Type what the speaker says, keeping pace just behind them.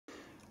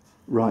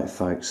Right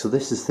folks, so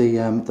this is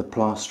the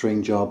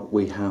plastering job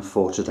we have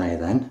for today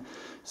then.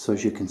 So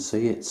as you can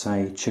see, it's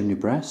a chimney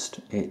breast,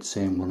 it's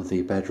in one of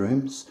the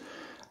bedrooms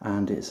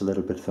and it's a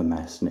little bit of a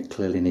mess and it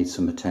clearly needs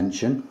some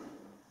attention.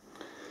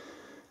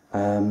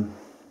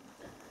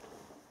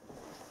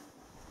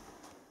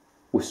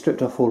 We've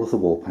stripped off all of the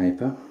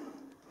wallpaper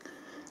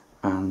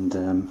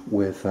and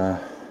we've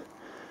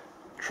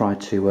tried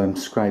to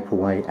scrape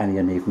away any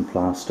uneven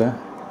plaster.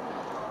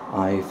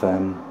 I've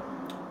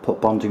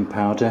put bonding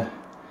powder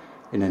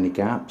in any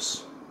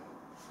gaps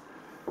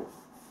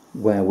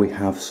where we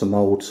have some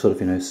old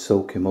sort of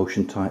silk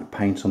emulsion type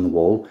paint on the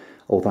wall.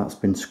 All that's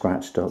been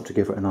scratched up to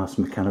give it a nice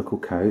mechanical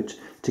coat,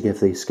 to give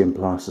the skin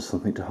plaster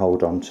something to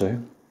hold on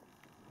to.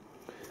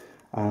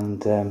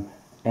 And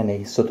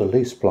any sort of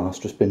loose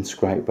plaster has been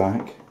scraped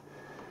back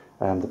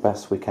the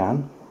best we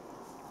can.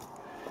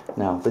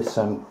 Now this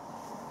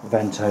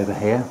vent over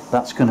here,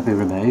 that's going to be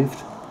removed,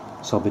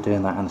 so I'll be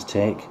doing that in a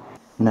tick.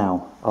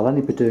 Now, I'll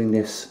only be doing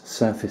this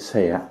surface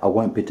here, I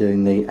won't be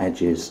doing the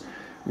edges.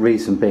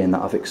 Reason being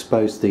that I've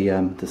exposed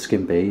the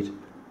skim bead,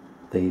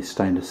 the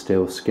stainless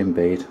steel skim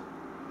bead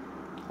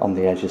on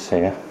the edges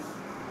here,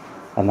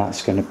 and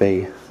that's going to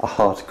be a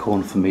hard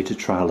corner for me to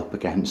trail up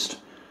against.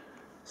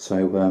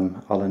 So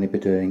I'll only be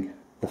doing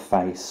the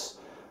face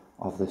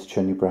of this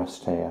chimney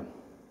breast here.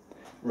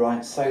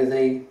 Right, so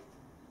the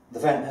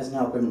vent has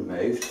now been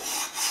removed.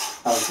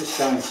 I was just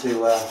going to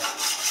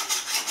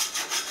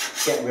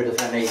get rid of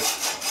any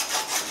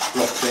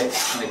rough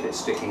bits, any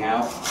bits sticking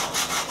out.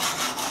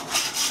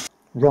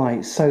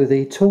 Right, so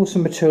the tools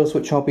and materials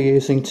which I'll be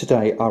using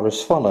today are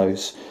as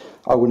follows.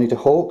 I will need a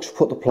hawk to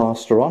put the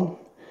plaster on.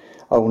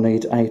 I will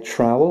need a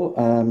trowel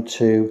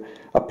to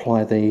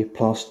apply the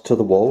plaster to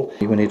the wall.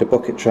 You will need a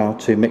bucket trowel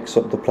to mix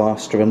up the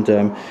plaster and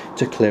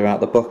to clear out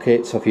the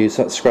buckets. I've used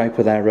that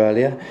scraper there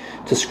earlier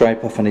to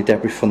scrape off any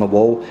debris from the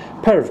wall.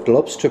 A pair of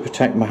gloves to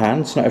protect my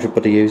hands. Not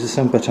everybody uses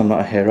them, but I'm not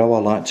a hero. I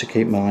like to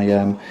keep my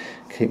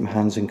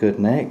hands in good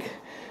nick.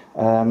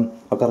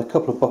 I've got a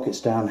couple of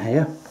buckets down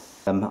here.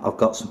 I've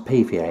got some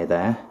PVA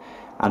there,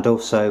 and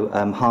also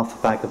half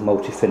a bag of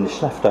multi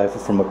finish left over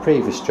from a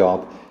previous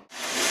job.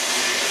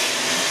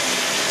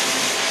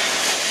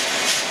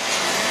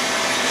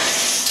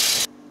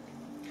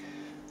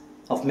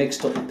 I've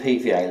mixed up the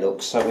PVA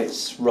look so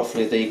it's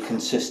roughly the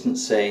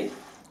consistency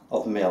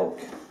of milk.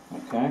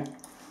 Okay,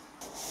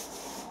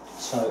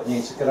 so it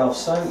needs a good old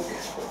soak.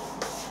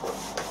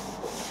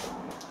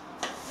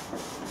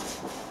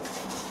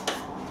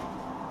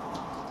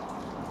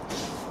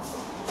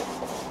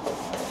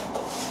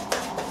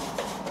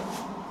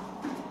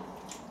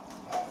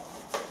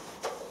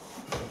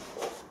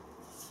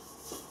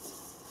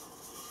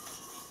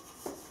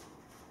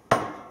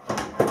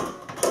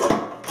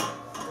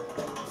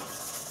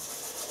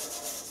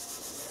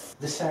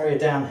 This area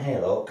down here,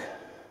 look,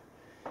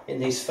 it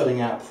needs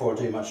filling out before I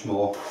do much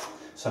more.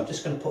 So I'm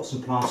just going to put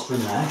some plaster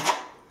in there,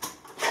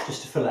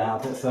 just to fill it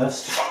out a bit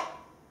first.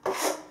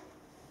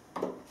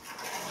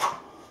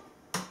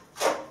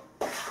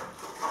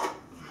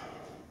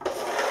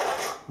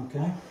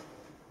 Okay.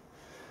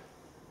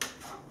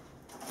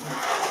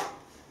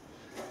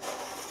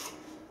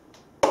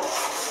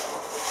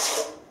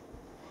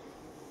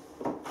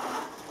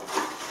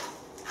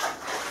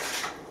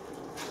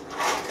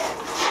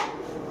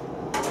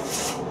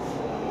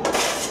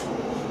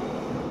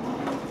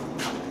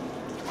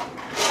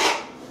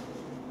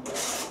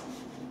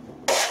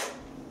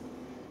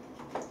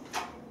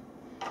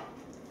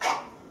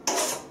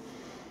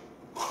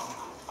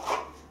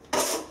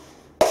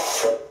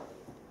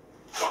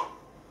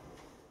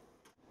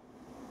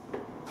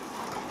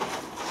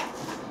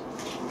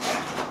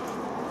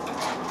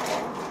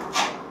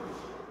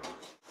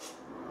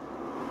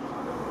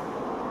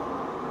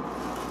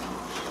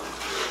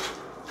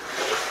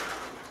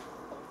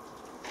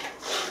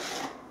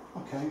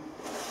 Okay.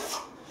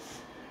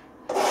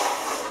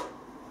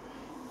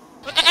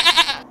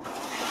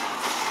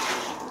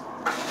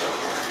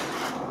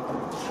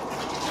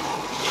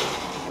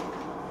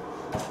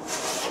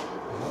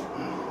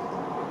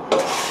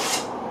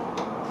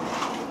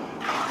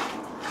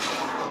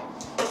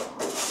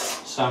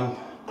 So I'm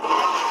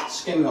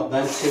skimming up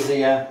then to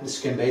the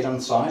skim bead on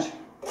the side.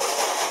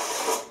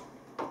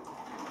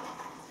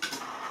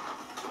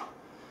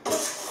 I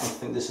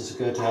think this is a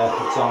good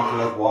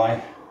example of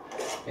why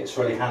it's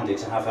really handy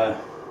to have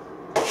a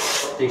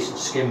decent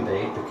skim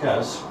bead,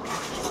 because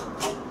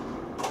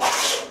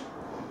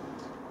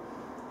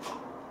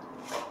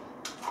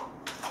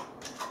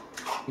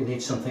you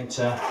need something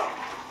to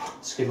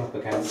skim up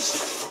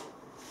against.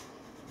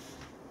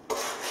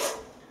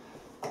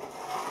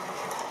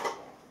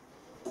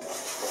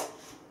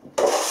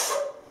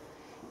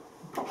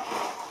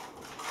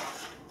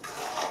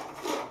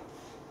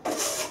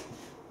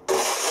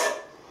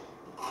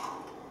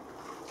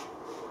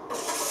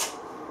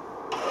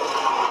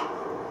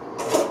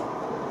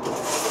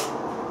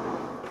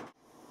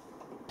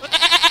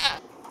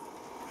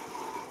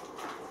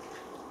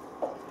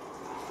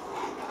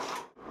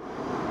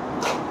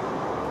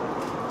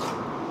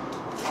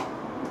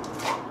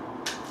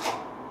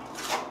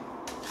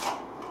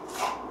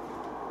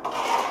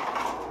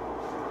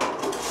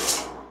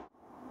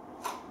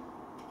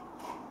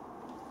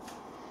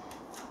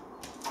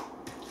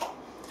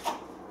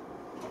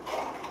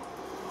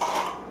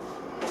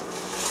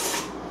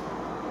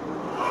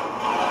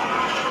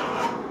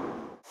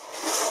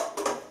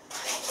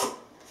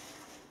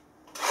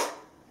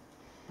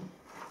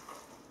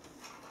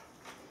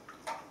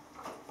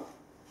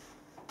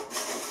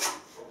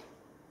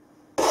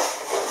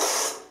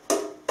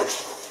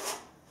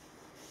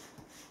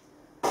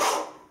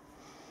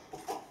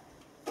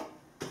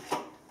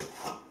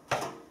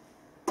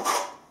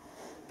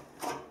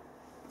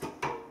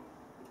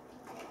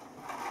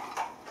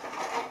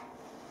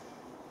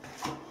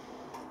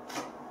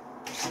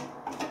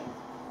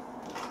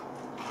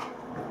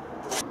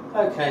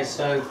 Okay,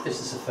 so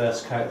this is the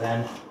first coat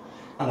then,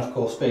 and of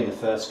course being the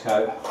first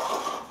coat,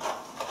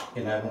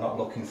 you know, we're not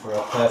looking for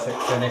a perfect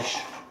finish.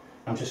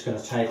 I'm just going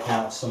to take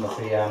out some of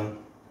the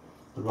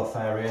rough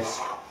areas,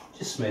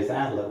 just smooth it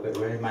out a little bit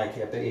really, make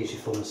it a bit easier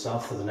for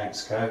myself for the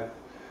next coat.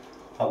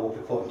 I will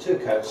be putting 2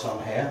 coats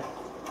on here,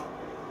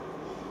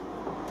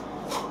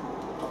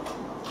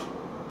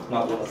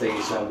 not one of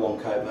these one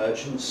coat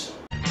merchants.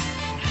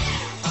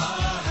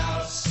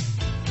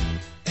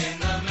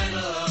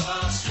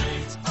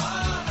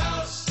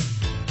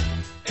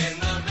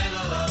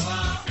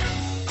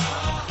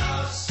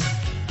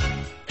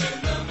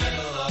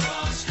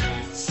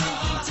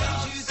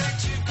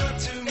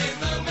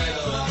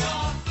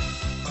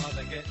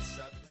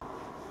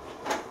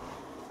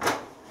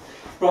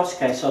 Right,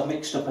 okay, so I've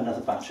mixed up another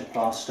batch of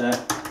plaster,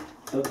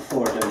 but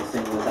before I do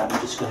anything with that,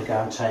 I'm just going to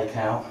go and take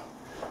out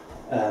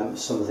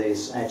some of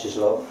these edges,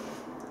 look.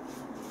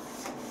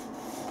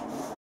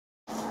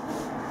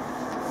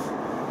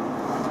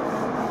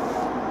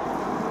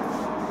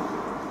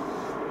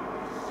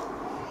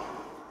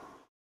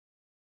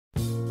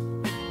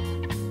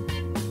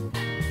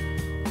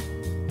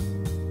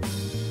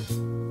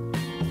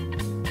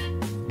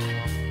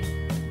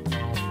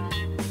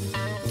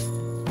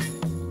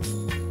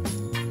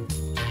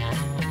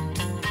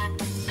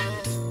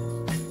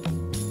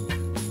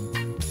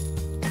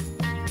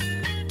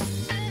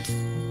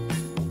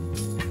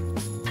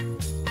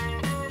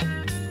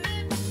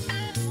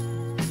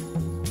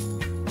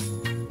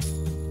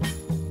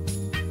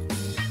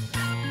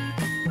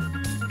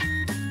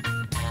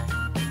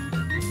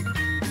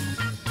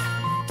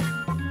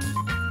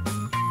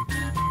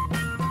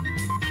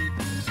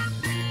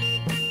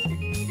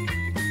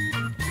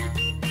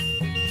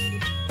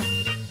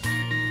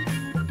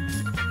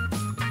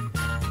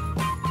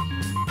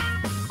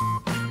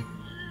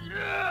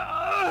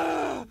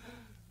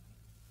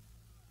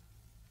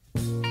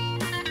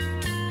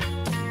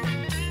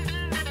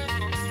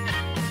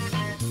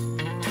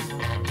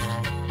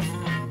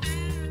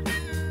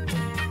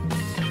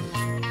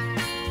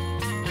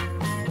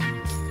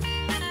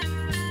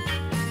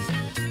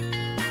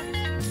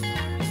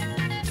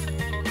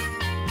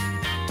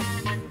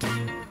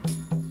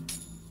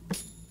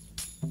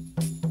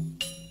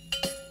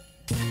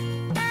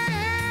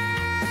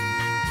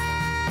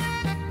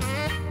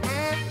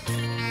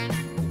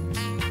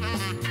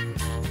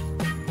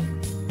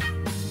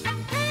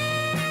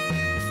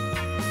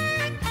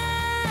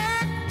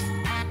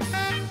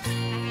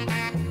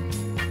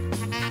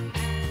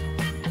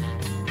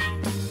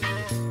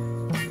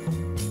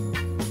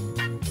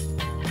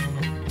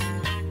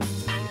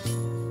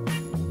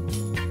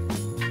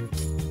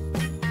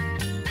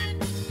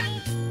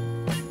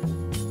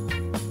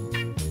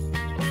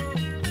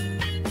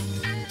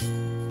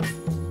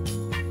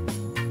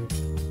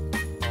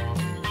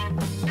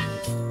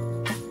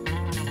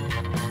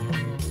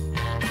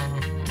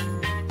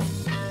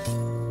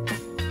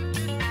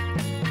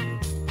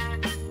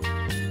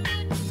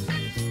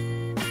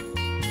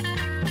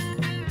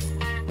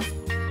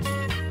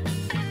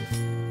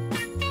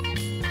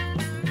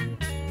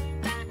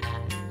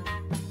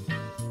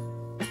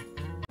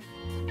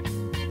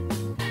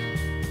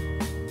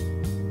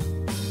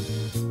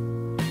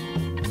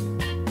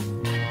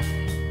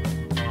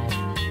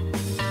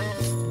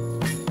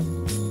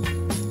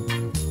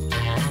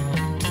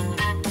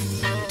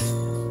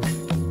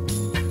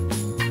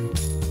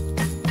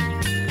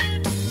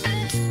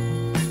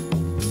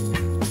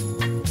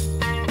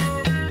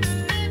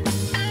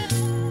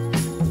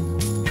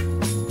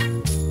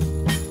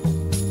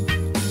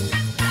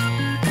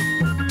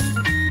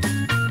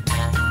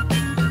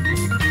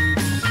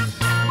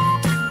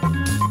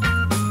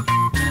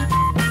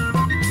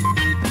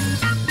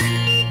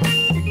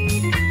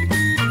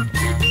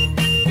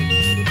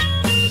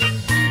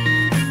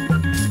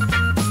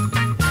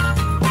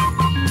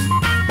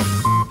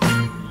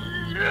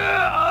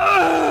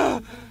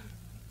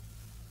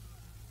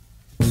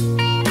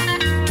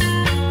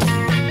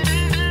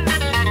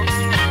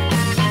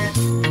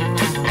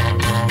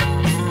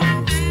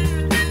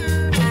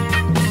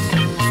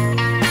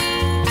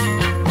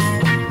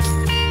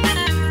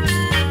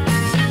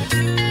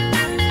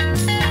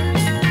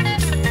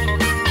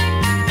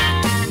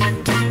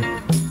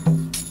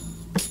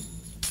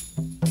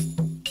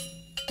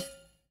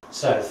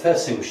 So the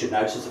first thing we should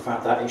notice is the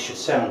fact that it should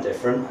sound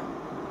different,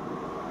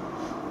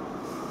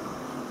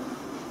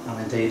 and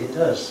indeed it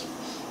does.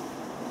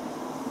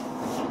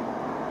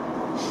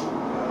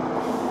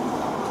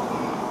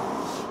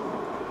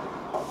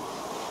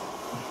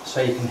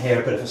 So you can hear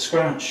a bit of a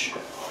scratch,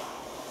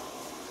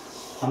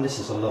 and this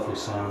is a lovely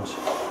sound.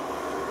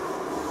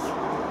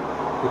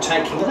 We're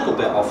taking a little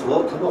bit off,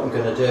 look, and what I'm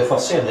going to do, if I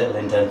see a little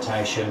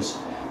indentations,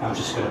 I'm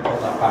just going to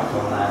put that back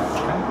on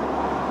there, okay?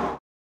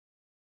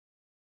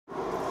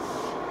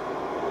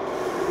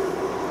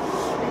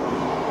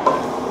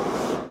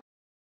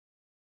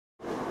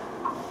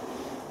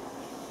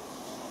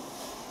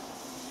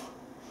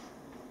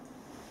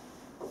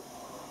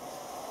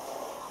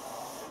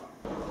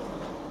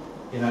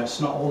 You know,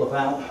 it's not all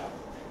about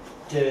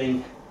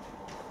doing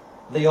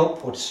the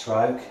upward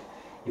stroke,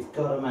 you've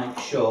got to make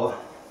sure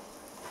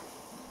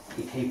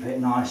you keep it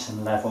nice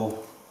and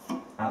level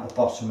at the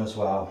bottom as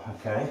well,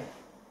 okay?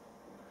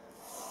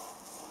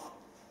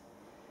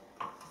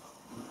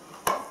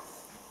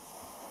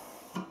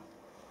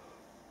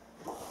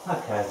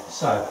 Okay,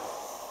 so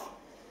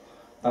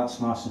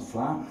that's nice and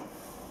flat.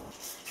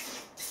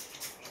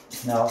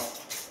 Now,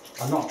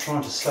 I'm not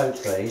trying to soak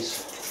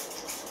these.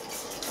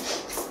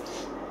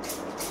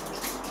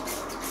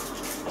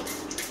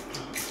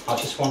 I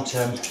just want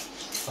a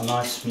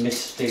nice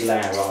misty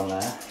layer on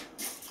there.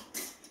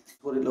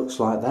 What it looks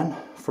like then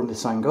from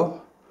this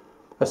angle.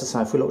 As I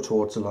say, if we look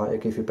towards the light, it'll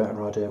give you a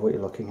better idea of what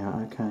you're looking at,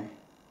 okay?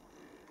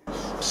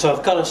 So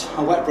I've got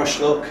a wet brush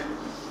look,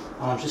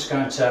 and I'm just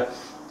going to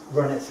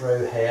run it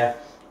through here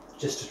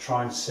just to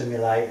try and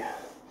simulate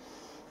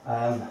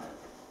a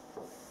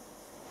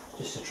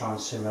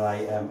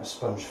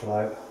sponge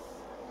float.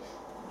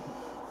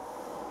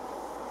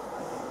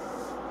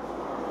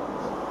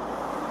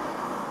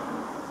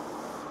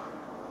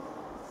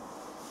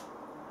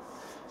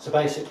 So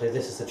basically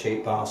this is the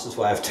cheap bastard's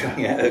way of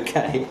doing it,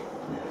 okay?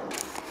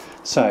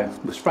 So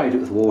we've sprayed it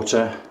with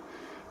water,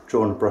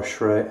 drawn a brush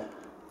through it.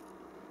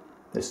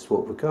 This is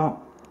what we've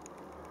got,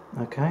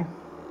 okay?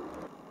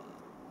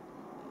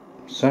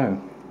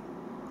 So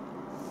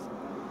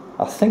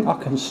I think I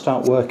can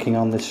start working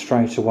on this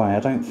straight away. I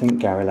don't think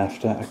Gary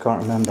left it, I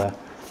can't remember.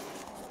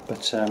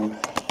 But I'm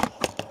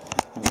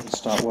going to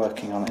start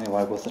working on it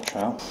anyway with the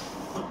trowel.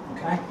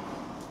 Okay.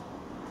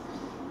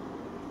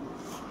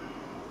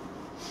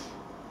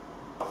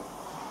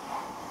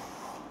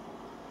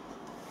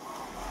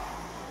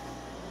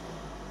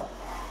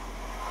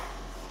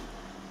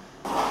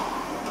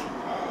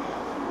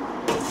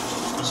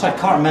 So I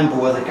can't remember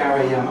whether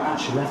Gary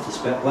actually left this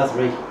bit, whether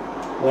he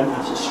went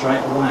at it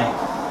straight away.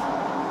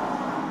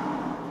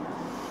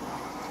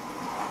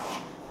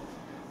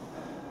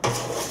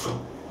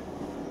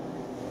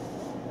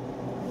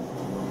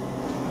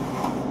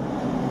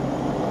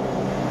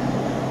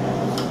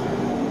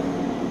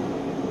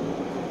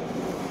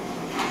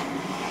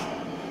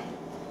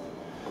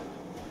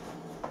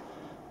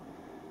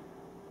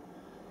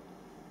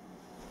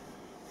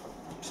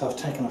 So I've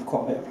taken off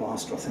quite a bit of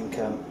plaster. I think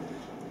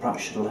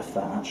perhaps should have left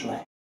that actually.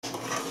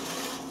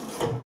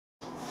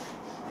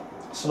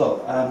 So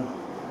look, I'm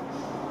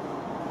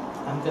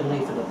going to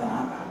leave it at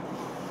that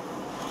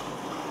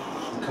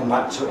and come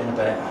back to it in a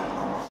bit.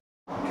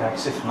 Okay,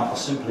 because if not I'll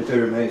simply be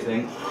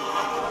removing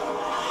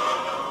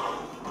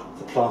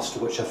the plaster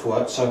which I've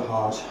worked so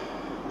hard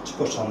to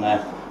put on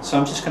there. So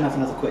I'm just going to have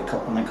another quick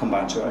cut and then come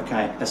back to it.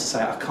 Okay, as I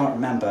say, I can't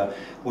remember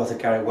whether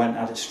Gary went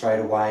at it straight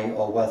away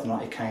or whether or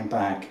not he came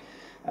back.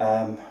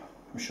 I'm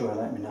sure he'll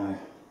let me know.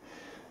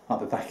 I'll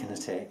be back in a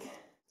tick.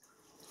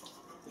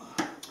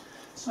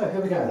 So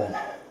here we go then.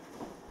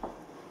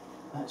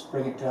 Let's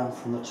bring it down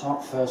from the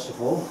top first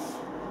of all.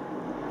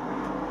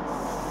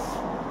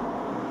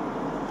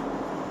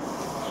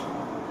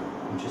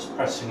 I'm just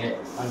pressing it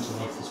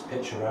underneath this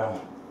picture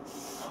rail.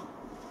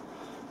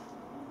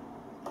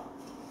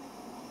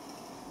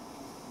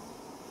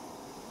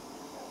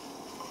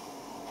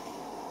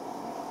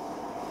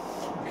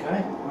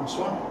 Okay, nice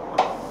one.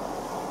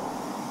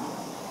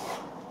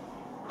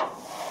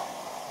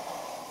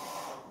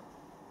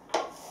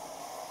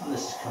 And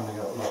this is coming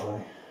up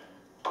lovely.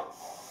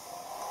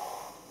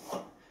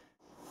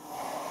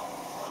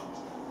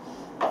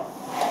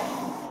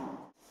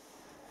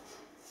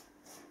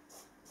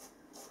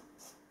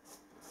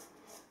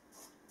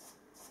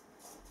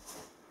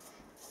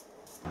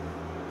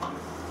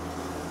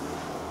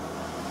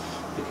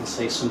 You can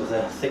see some of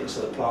the thickness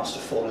of the plaster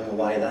falling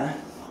away there.